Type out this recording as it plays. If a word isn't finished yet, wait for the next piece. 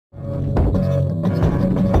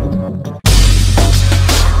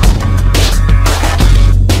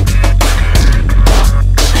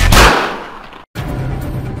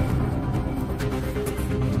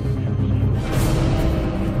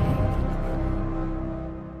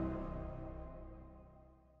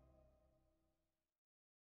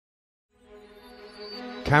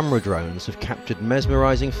camera drones have captured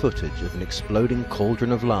mesmerising footage of an exploding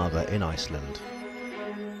cauldron of lava in Iceland.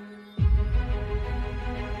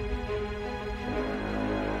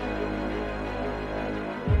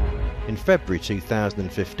 In February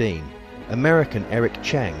 2015, American Eric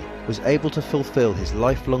Cheng was able to fulfill his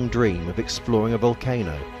lifelong dream of exploring a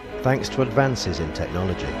volcano thanks to advances in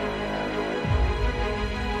technology.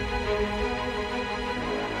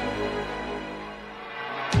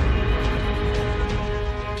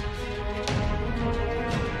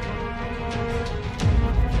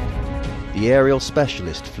 The aerial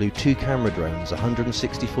specialist flew 2 camera drones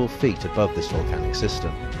 164 feet above this volcanic system,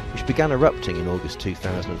 which began erupting in August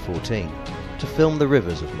 2014, to film the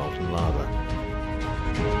rivers of molten lava.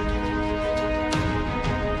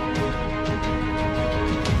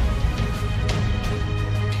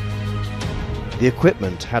 The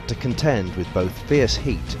equipment had to contend with both fierce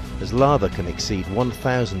heat, as lava can exceed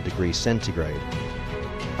 1000 degrees centigrade,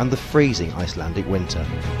 and the freezing Icelandic winter.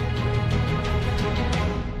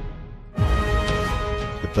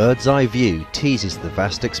 The bird's eye view teases the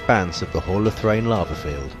vast expanse of the Holuhraun lava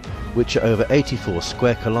field, which at over 84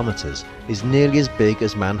 square kilometres is nearly as big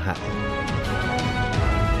as Manhattan.